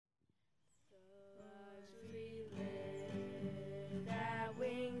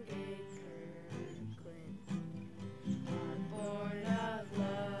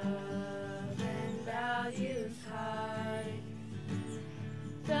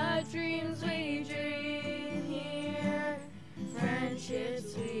the dreams we dream here,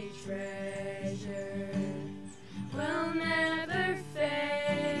 friendships we treasure, will never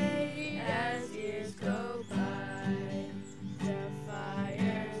fade as years go by. The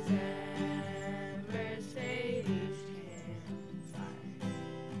fire's embers fade each campfire.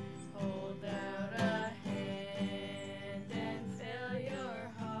 Hold out a hand and fill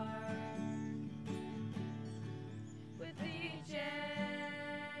your heart with each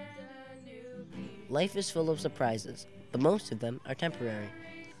end a new beat. Life is full of surprises, but most of them are temporary.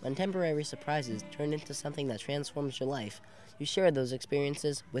 When temporary surprises turn into something that transforms your life, you share those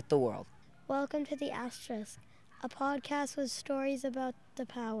experiences with the world. Welcome to The Asterisk, a podcast with stories about the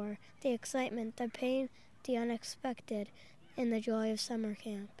power, the excitement, the pain, the unexpected, and the joy of summer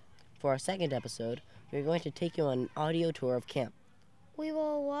camp. For our second episode, we're going to take you on an audio tour of camp. We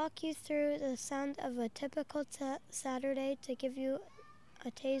will walk you through the sound of a typical Saturday to give you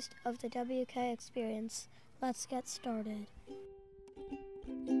a taste of the WK experience. Let's get started.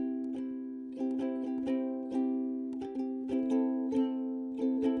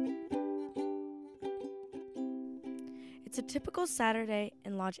 It's a typical Saturday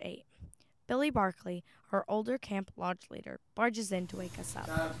in Lodge 8. Billy Barkley, our older camp lodge leader, barges in to wake us up.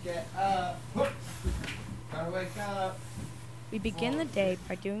 Time to get up. Gotta wake up. We begin the day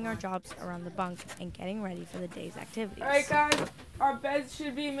by doing our jobs around the bunk and getting ready for the day's activities. Alright guys, our beds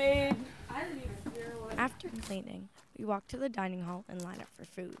should be made. After cleaning, we walk to the dining hall and line up for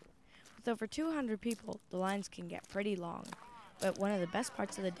food. With over 200 people, the lines can get pretty long. But one of the best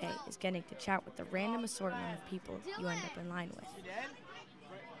parts of the day is getting to chat with the random assortment of people you end up in line with. You dead?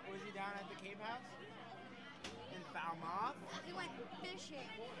 Was he down at the Cape House? In Falmouth? He went fishing.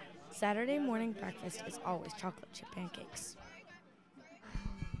 Saturday morning breakfast is always chocolate chip pancakes.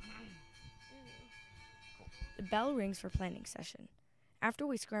 The bell rings for planning session. After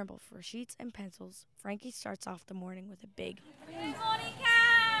we scramble for sheets and pencils, Frankie starts off the morning with a big Good morning,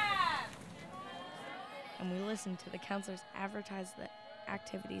 Cap! and we listen to the counselors advertise the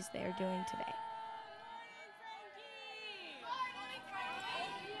activities they are doing today.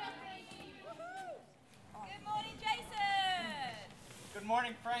 Good morning, Jason! Good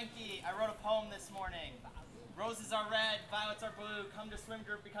morning, Frankie. I wrote a poem this morning. Roses are red, violets are blue. Come to swim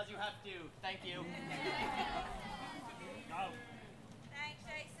group because you have to. Thank you. Go. Thanks,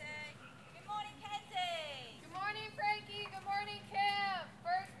 Jason. Good morning, Kenzie! Good morning, Frankie. Good morning, Kim.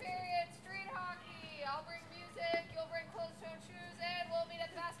 First period, street hockey. I'll bring music, you'll bring closed-toe shoes, and we'll meet at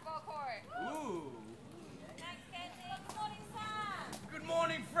the basketball court. Ooh. Thanks, Kenzie. Good morning, Sam! Good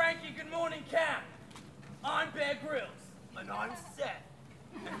morning, Frankie. Good morning, Cap. I'm Bear Grylls, and I'm Seth.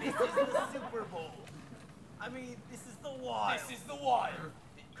 And this is the Super Bowl. I mean, this is the wire. This is the wire.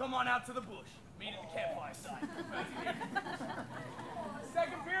 Come on out to the bush. Meet at the campfire site.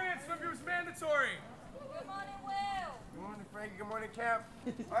 Second period, swim group's mandatory. Good morning, Will! Good morning, Frankie. Good morning, Camp.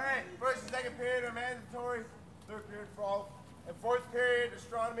 All right, first and second period are mandatory. Third period for all. And fourth period,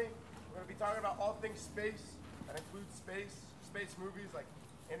 astronomy. We're going to be talking about all things space. That includes space movies like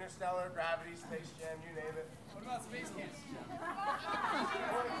Interstellar, Gravity, Space Jam, you name it. What about Space Camp?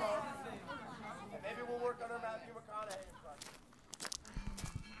 And maybe we'll work on our Matthew McConaughey project.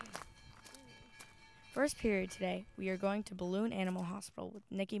 First period today, we are going to Balloon Animal Hospital with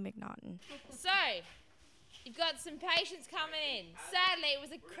Nikki McNaughton. So, you've got some patients coming in. Sadly, it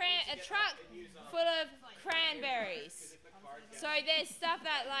was a truck full of cranberries. So there's stuff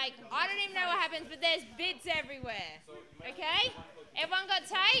that, like, I don't even know what happens, but there's bits everywhere. Okay? Everyone got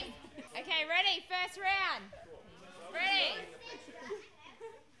tape? Okay, ready? First round. Ready?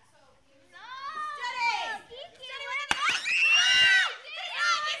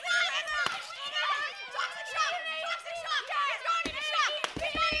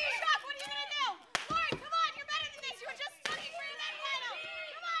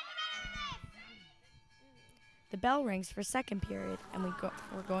 The bell rings for second period, and we're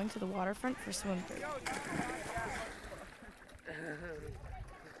going to the waterfront for swim group.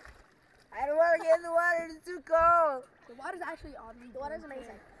 I don't want to get in the water, it's too cold. The water's actually oddly The water's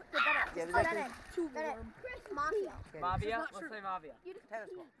amazing. Too warm. Mafia. Mafia? Let's play Mafia. Tennis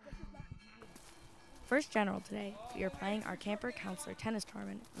ball. First general today, we are playing our camper counselor tennis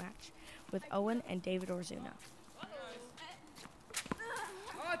tournament match with Owen and David Orzuna.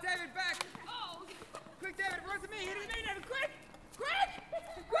 Oh, David, back! Oh! Quick, David, run to me! Hit it to me, David! Quick!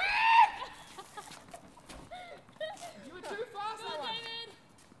 You were too fast, David!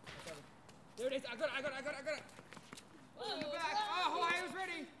 There it is. I got it. Oh, in the back. Oh, Hawaii was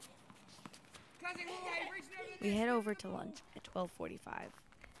ready. Classic Hawaii, reaching over the We head over to lunch at 12:45.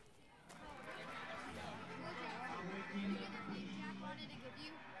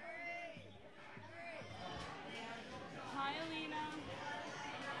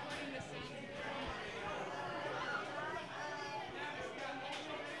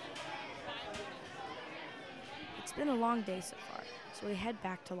 It's been a long day so far, so we head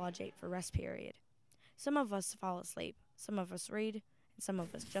back to Lodge 8 for rest period. Some of us fall asleep, some of us read, and some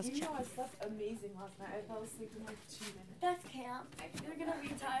of us just You chill. know, I slept amazing last night. I fell asleep in like 2 minutes. That's camp. You're gonna be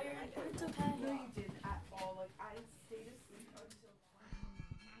tired. It's okay. No, you didn't at all. Like, I stayed asleep until...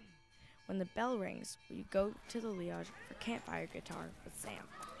 When the bell rings, we go to the lodge for campfire guitar with Sam.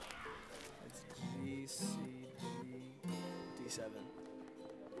 It's G, C, D, D7.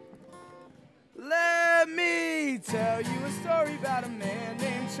 Let me tell you a story about a man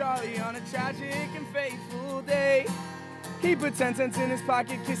named Charlie on a tragic and fateful day. He put 10 cents in his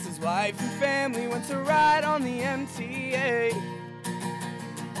pocket, kissed his wife and family, went to ride on the MTA.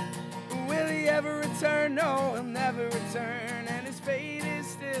 Will he ever return? No, he'll never return, and his fate is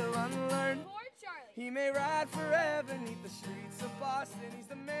still unlearned. He may ride forever neath the streets of Boston. He's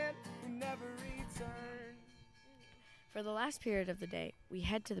the man who never returned. For the last period of the day, we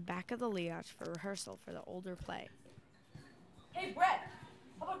head to the back of the lodge for rehearsal for the older play. Hey, Brett,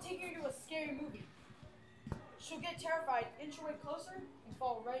 how about taking her to a scary movie? She'll get terrified, inch her way closer, and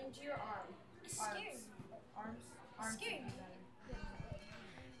fall right into your arm. Scary. Arms. Scary.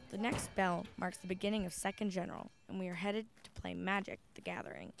 The next bell marks the beginning of Second General, and we are headed to play Magic: The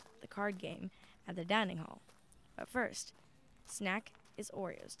Gathering, the card game, at the dining hall. But first, snack is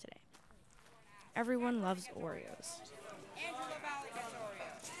Oreos today. Everyone loves Oreos.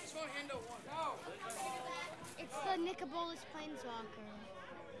 It's the Nicobolus Planeswalker.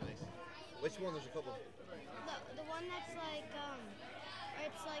 Nice. Which one? There's a couple. The one that's like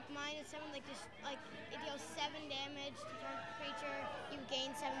it's like -7, like just like it deals 7 damage to target creature. You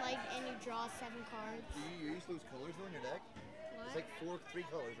gain 7 life and you draw 7 cards. Do you use those colors though in your deck? What? It's like 3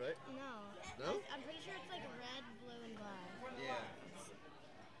 colors, right? No. No? I'm pretty sure it's like red, blue, and black. Yeah.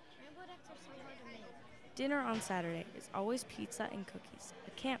 Rainbow decks are so hard to make. Dinner on Saturday is always pizza and cookies,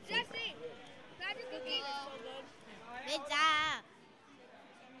 a camp favorite. Grab your cookies. Pizza.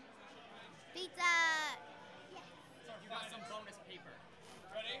 Pizza. You got some bonus paper.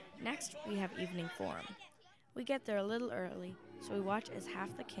 Ready? Next, we have evening forum. We get there a little early, so we watch as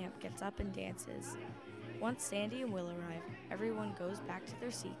half the camp gets up and dances. Once Sandy and Will arrive, everyone goes back to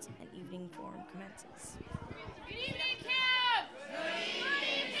their seats and evening forum commences. Good evening, camp! Good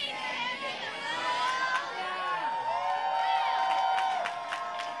evening,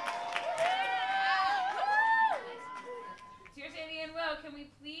 Dear Sandy and Will, can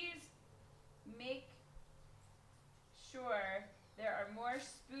we please make sure there are more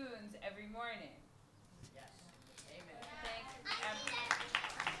spoons every morning? Yes. Amen.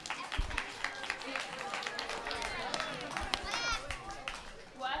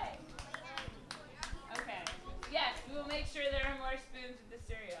 What? Okay. Yes, we will make sure there are more spoons with the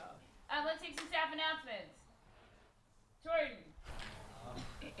cereal. Let's take some staff announcements. Jordan.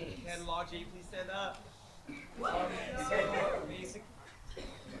 Can Lodge 8 please stand up?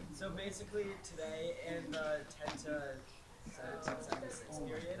 So basically today in the 10 to 1776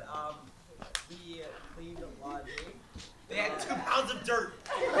 period, we cleaned Lodge 8. They had 2 pounds of dirt.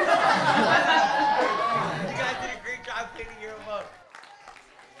 You guys did a great job cleaning your book.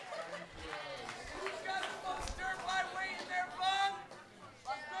 Who's got the most dirt by weight in their bun?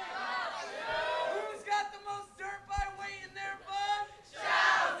 Who's got the most dirt by weight in their bun?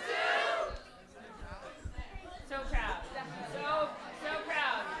 Shout to! So proud. So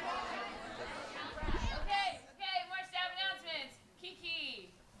proud. Okay, more staff announcements.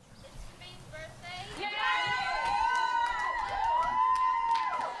 Kiki. It's Finn's birthday. Yay!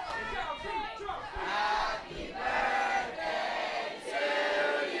 Happy birthday to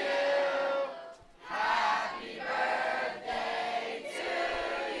you. Happy birthday to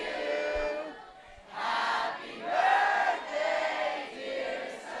you. Happy birthday, dear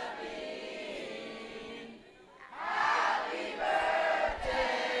Sabine. Happy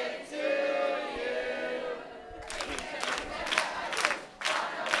birthday to you.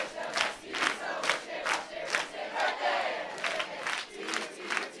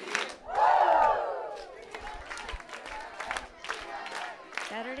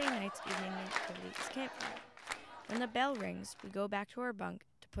 Saturday night's evening activity is campfire. When the bell rings, we go back to our bunk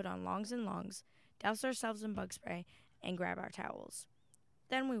to put on longs and longs, douse ourselves in bug spray, and grab our towels.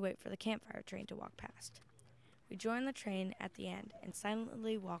 Then we wait for the campfire train to walk past. We join the train at the end and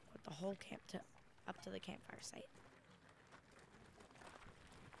silently walk with the whole camp up to the campfire site.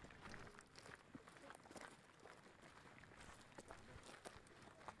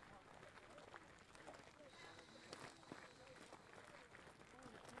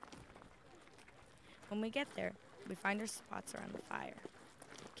 When we get there, we find our spots around the fire.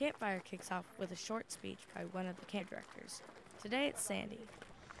 Campfire kicks off with a short speech by one of the camp directors. Today it's Sandy.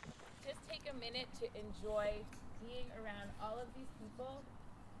 Just take a minute to enjoy being around all of these people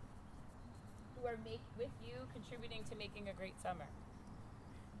who are with you, contributing to making a great summer.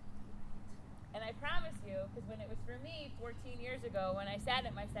 And I promise you, because when it was for me 14 years ago, when I sat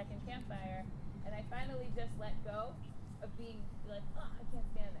at my second campfire, and I finally just let go of being like, oh, I can't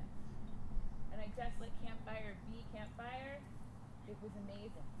stand this. And I just let campfire be campfire, it was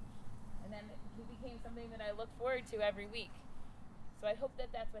amazing. And then it became something that I look forward to every week. So I hope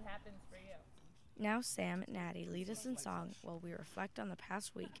that that's what happens for you. Now Sam and Addie lead us in song while we reflect on the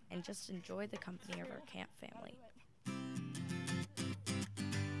past week and just enjoy the company of our camp family.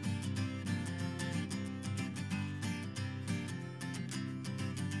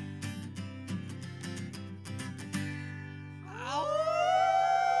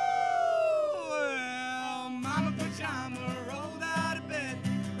 Well, Mama Pajama rolled out of bed,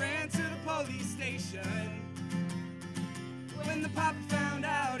 ran to the police station. When the papa found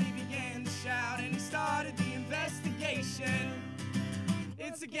out, he began to shout and he started the investigation.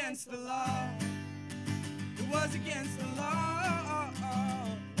 It's against the law. It was against the law.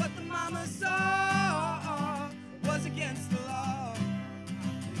 What the mama saw was against the law.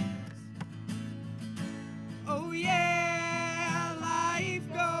 Oh yeah, life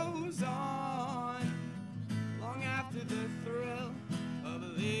goes on long after the thrill of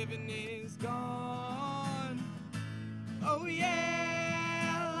living is gone. Oh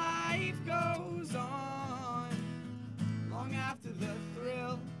yeah, life goes on long after the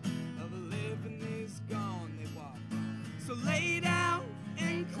thrill of living is gone. They walk on. So lay down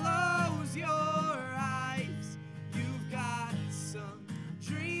and close your eyes. You've got some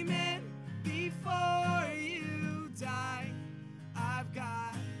dreaming before you die. I've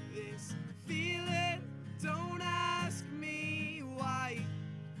got this feeling. Don't ask me why.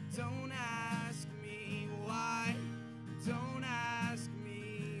 Don't ask me why. Don't ask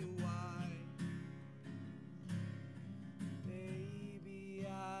me why. Baby,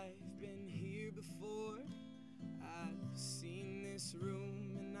 I've been here before. I've seen this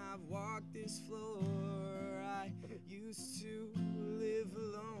room and I've walked this floor. I used to live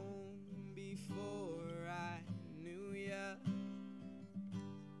alone before I knew ya.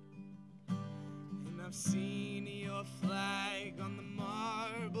 And I've seen your flag on the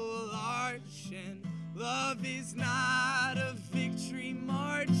marble arch, and love is not a victory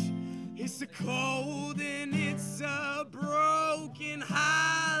march. It's a cold and it's a broken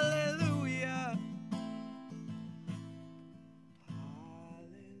hallelujah.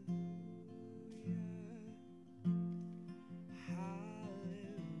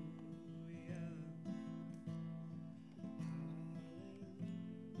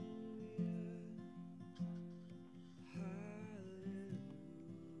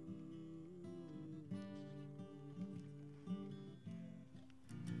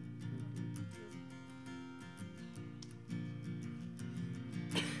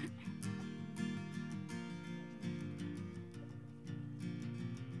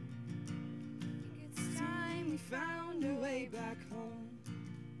 Found a way back home.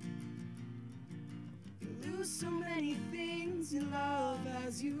 You lose so many things in love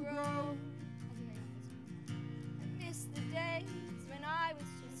as you grow. I miss the days when I was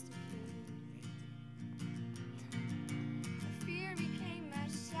just a kid. My fear became my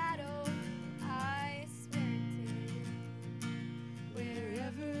shadow, I swear it did.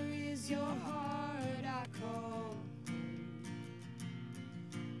 Wherever is your heart, I call.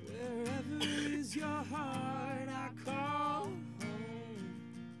 Wherever is your heart, I call home.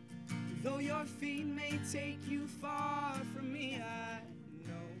 Though your feet may take you far from me, I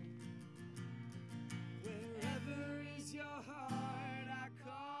know. Wherever is your heart, I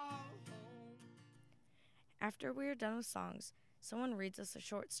call home. After we are done with songs, someone reads us a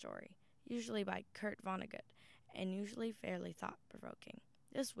short story, usually by Kurt Vonnegut, and usually fairly thought-provoking.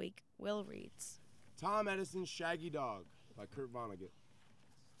 This week, Will reads Tom Edison's Shaggy Dog by Kurt Vonnegut.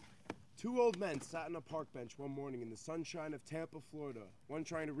 Two old men sat on a park bench one morning in the sunshine of Tampa, Florida. One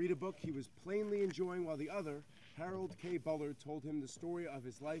trying to read a book he was plainly enjoying, while the other, Harold K. Bullard, told him the story of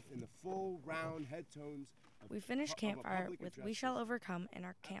his life in the full, round head tones of We finished campfire with We Shall Overcome and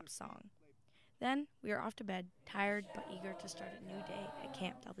our camp song. Then we are off to bed, tired but eager to start a new day at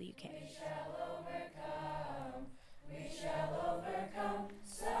Camp WK. We shall overcome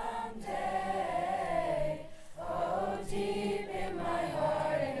someday. Oh, deep in my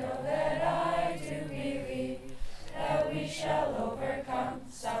heart, I know that I do believe that we shall overcome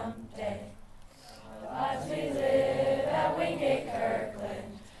someday. The lives we live at Wingate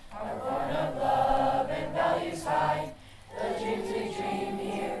Kirkland are born of love and values high. The dreams we dream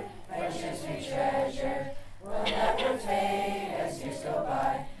here, friendships we treasure, will never fade as years go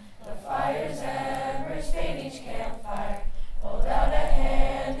by. The fire's embers fade each camp.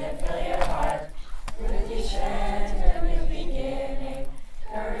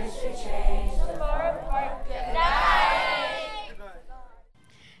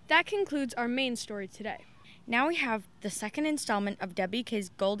 concludes our main story today. Now we have the second installment of WK's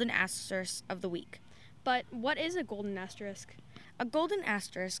Golden Asterisk of the Week. But what is a golden asterisk? A golden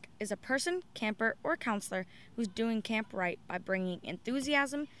asterisk is a person, camper, or counselor who's doing camp right by bringing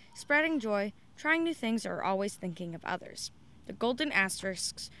enthusiasm, spreading joy, trying new things, or always thinking of others. The golden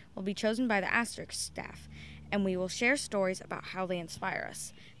asterisks will be chosen by the asterisk staff, and we will share stories about how they inspire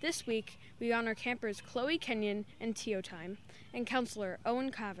us. This week, we honor campers Chloe Kenyon and Tio Time, and counselor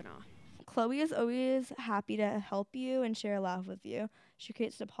Owen Kavanaugh. Chloe is always happy to help you and share a laugh with you. She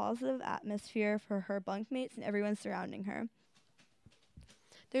creates a positive atmosphere for her bunkmates and everyone surrounding her.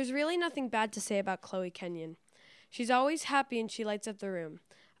 There's really nothing bad to say about Chloe Kenyon. She's always happy and she lights up the room.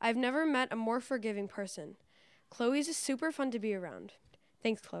 I've never met a more forgiving person. Chloe's super fun to be around.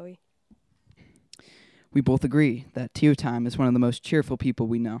 Thanks, Chloe. We both agree that Tio Time is one of the most cheerful people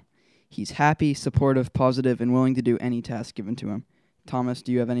we know. He's happy, supportive, positive, and willing to do any task given to him. Thomas,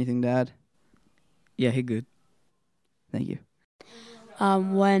 do you have anything to add? Yeah, he good. Thank you.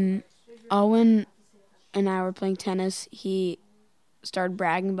 When Owen and I were playing tennis, he started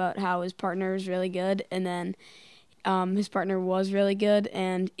bragging about how his partner was really good, and then his partner was really good,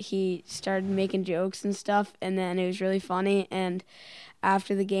 and he started making jokes and stuff, and then it was really funny. And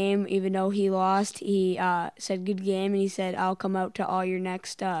after the game, even though he lost, he said good game, and he said, I'll come out to all your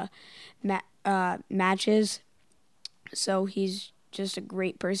next matches. So he's just a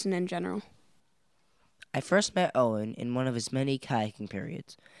great person in general. I first met Owen in one of his many kayaking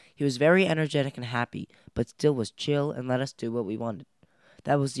periods. He was very energetic and happy, but still was chill and let us do what we wanted.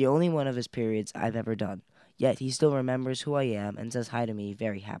 That was the only one of his periods I've ever done, yet he still remembers who I am and says hi to me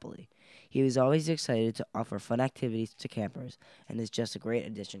very happily. He was always excited to offer fun activities to campers and is just a great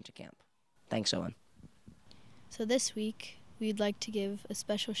addition to camp. Thanks, Owen. So this week, we'd like to give a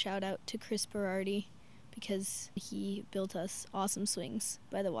special shout out to Chris Berardi because he built us awesome swings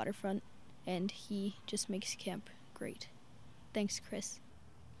by the waterfront, and he just makes camp great. Thanks, Chris.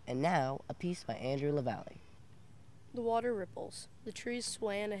 And now, a piece by Andrew LaValle. The water ripples. The trees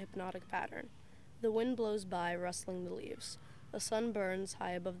sway in a hypnotic pattern. The wind blows by, rustling the leaves. The sun burns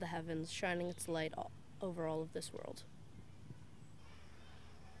high above the heavens, shining its light over all of this world.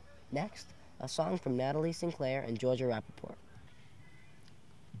 Next, a song from Natalie Sinclair and Georgia Rappaport.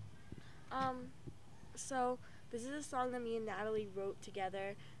 So this is a song that me and Natalie wrote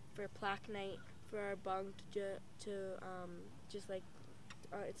together for Plaque Night for our bunk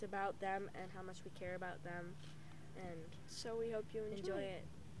it's about them and how much we care about them, and so we hope you enjoy it.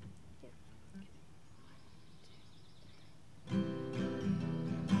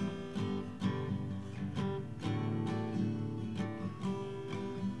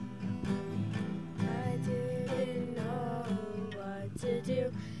 I didn't know what to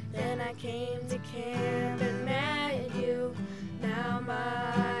do. Then I came to camp and met you. Now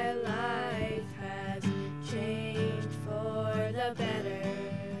my life has changed for the better.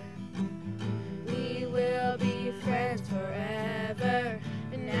 We will be friends forever.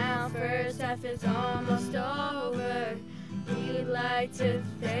 And now first half is almost over. We'd like to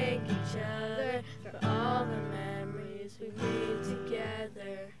thank each other for all the memories we made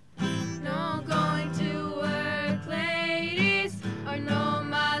together. No going to work, ladies, or no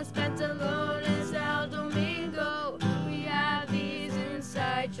miles spent alone is El Domingo. We have these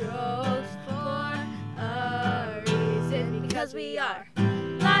inside jokes for a reason, because we are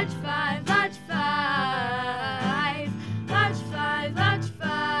Lodge 5, Lodge 5, Lodge 5, Lodge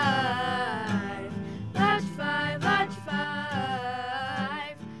 5, Lodge 5, Lodge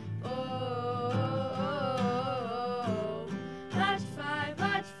 5, oh, Lodge 5,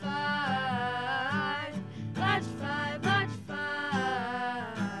 Lodge 5, Lodge 5, Lodge 5,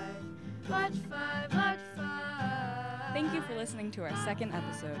 Lodge 5, Lodge 5. Thank you for listening to our second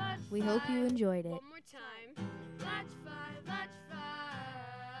episode. We hope you enjoyed it. One more time. Lodge 5, Lodge 5.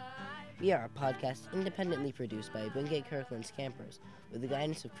 We are a podcast independently produced by Wingate Kirkland's campers with the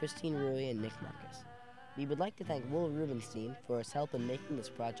guidance of Christine Rui and Nick Marcus. We would like to thank Will Rubenstein for his help in making this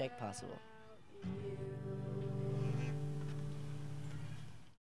project possible.